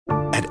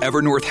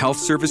Evernorth Health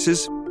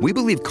Services, we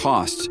believe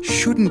costs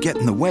shouldn't get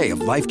in the way of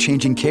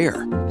life-changing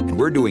care, and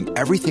we're doing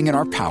everything in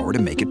our power to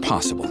make it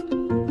possible.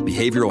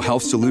 Behavioral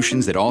health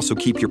solutions that also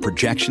keep your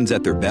projections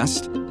at their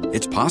best?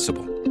 It's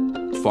possible.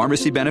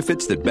 Pharmacy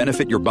benefits that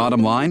benefit your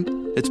bottom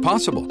line? It's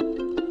possible.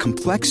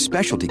 Complex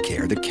specialty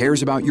care that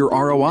cares about your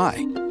ROI?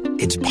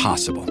 It's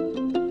possible.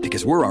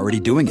 Because we're already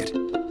doing it.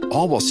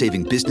 All while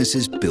saving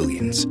businesses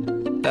billions.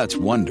 That's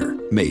Wonder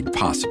made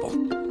possible.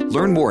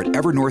 Learn more at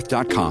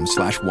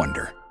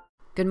evernorth.com/wonder.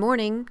 Good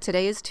morning.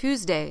 Today is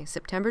Tuesday,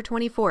 September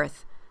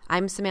 24th.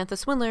 I'm Samantha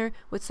Swindler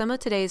with some of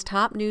today's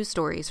top news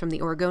stories from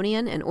the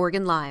Oregonian and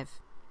Oregon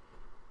Live.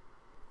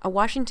 A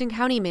Washington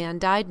County man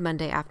died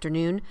Monday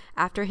afternoon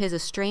after his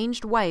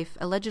estranged wife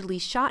allegedly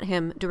shot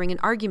him during an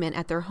argument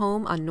at their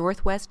home on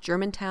Northwest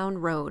Germantown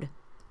Road.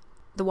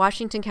 The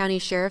Washington County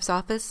Sheriff's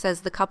Office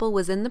says the couple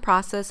was in the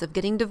process of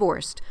getting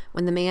divorced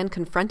when the man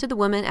confronted the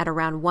woman at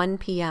around 1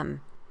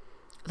 p.m.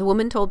 The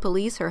woman told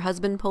police her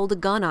husband pulled a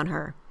gun on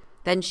her.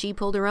 Then she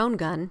pulled her own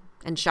gun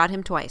and shot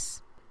him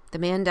twice. The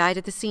man died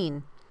at the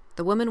scene.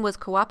 The woman was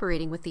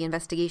cooperating with the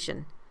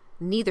investigation.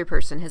 Neither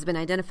person has been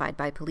identified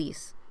by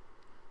police.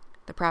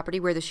 The property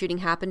where the shooting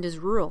happened is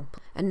rural,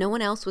 and no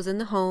one else was in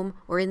the home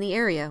or in the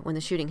area when the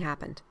shooting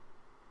happened.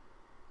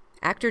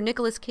 Actor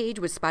Nicolas Cage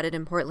was spotted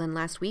in Portland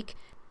last week.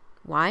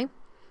 Why?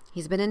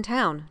 He's been in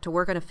town to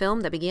work on a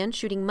film that began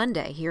shooting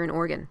Monday here in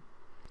Oregon.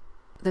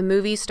 The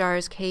movie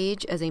stars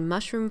Cage as a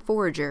mushroom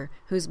forager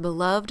whose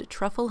beloved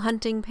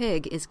truffle-hunting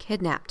pig is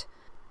kidnapped.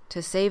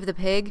 To save the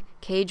pig,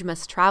 Cage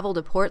must travel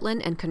to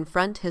Portland and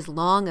confront his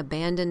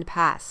long-abandoned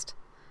past.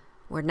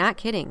 We're not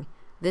kidding.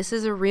 This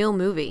is a real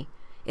movie.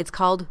 It's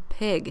called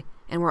Pig,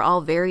 and we're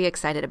all very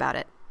excited about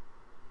it.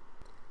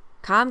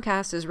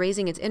 Comcast is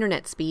raising its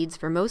internet speeds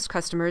for most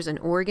customers in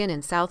Oregon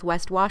and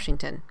Southwest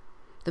Washington.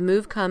 The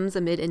move comes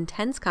amid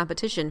intense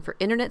competition for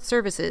internet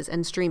services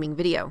and streaming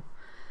video.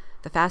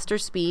 The faster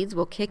speeds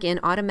will kick in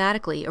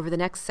automatically over the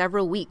next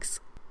several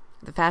weeks.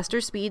 The faster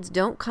speeds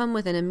don't come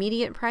with an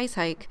immediate price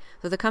hike,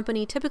 though the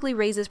company typically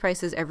raises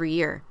prices every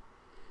year.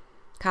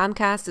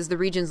 Comcast is the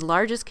region's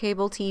largest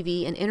cable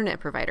TV and internet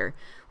provider,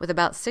 with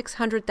about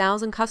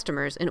 600,000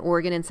 customers in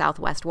Oregon and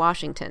Southwest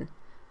Washington.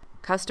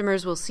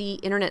 Customers will see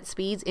internet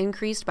speeds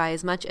increased by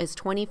as much as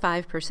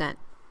 25%.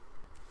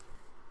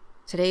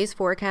 Today's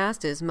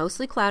forecast is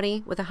mostly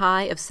cloudy with a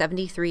high of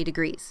 73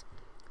 degrees.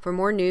 For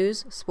more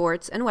news,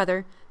 sports, and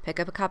weather, pick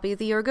up a copy of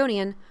the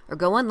Oregonian or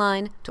go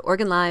online to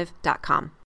OregonLive.com.